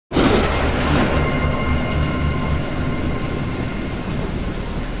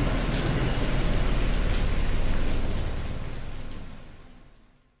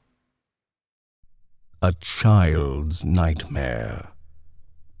A Child's Nightmare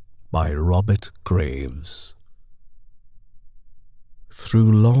by Robert Graves.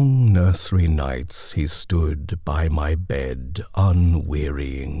 Through long nursery nights he stood by my bed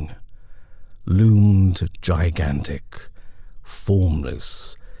unwearying, loomed gigantic,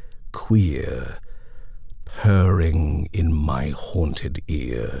 formless, queer, purring in my haunted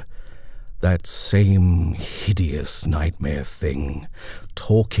ear, that same hideous nightmare thing,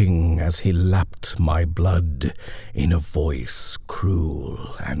 talking as he lapped my blood in a voice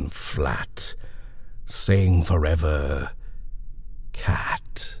cruel and flat, saying forever,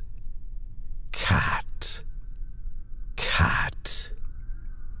 "Cat, cat, cat."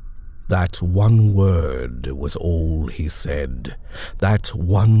 That one word was all he said, that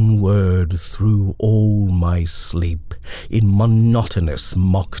one word through all my sleep, in monotonous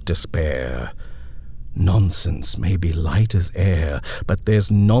mock despair. Nonsense may be light as air, but there's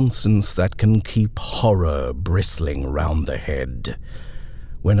nonsense that can keep horror bristling round the head.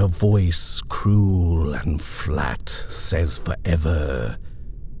 When a voice cruel and flat says forever,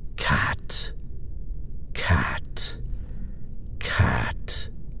 "Cat, cat, cat."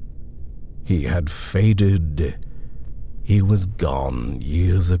 He had faded. He was gone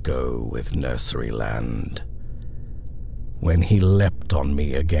years ago with Nurseryland. When he leapt on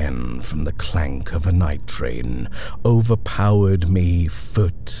me again from the clank of a night train, overpowered me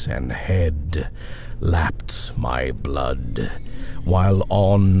foot and head, lapped my blood, while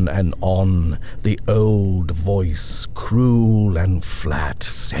on and on the old voice, cruel and flat,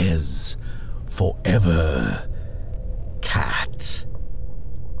 says forever, "Cat,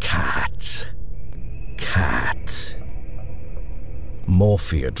 cat, cat."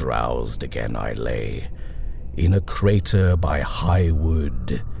 Morphia drowsed again I lay, in a crater by high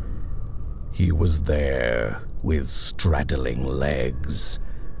wood. He was there with straddling legs,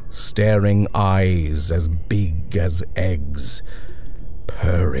 staring eyes as big as eggs,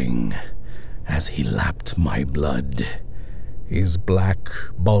 purring as he lapped my blood, his black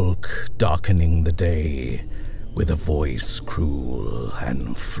bulk darkening the day, with a voice cruel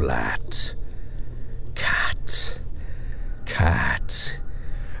and flat. "Cat, cat,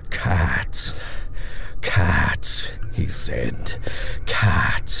 cat, cat," he said.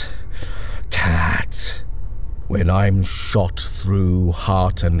 "Cat, cat." When I'm shot through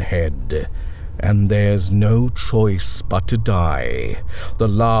heart and head, and there's no choice but to die, the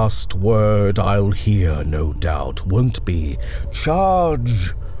last word I'll hear, no doubt, won't be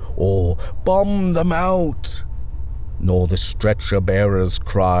 "Charge" or "Bomb them out," nor the stretcher-bearer's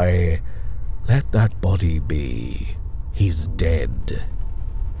cry, "Let that body be, he's dead."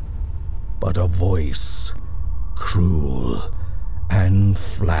 But a voice, cruel and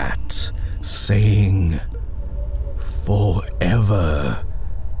flat, saying, "Forever,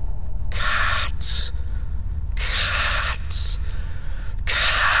 cat, cat,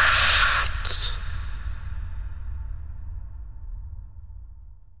 cat."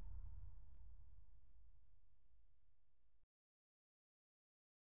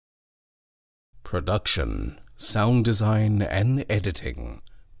 Production, sound design and editing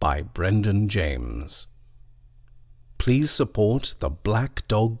by Brenden James. Please support the Black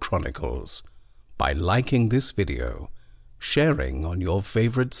Dog Chronicles by liking this video, sharing on your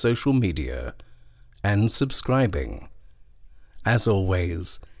favorite social media, and subscribing. As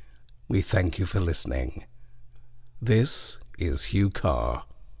always, we thank you for listening. This is Huw Carr.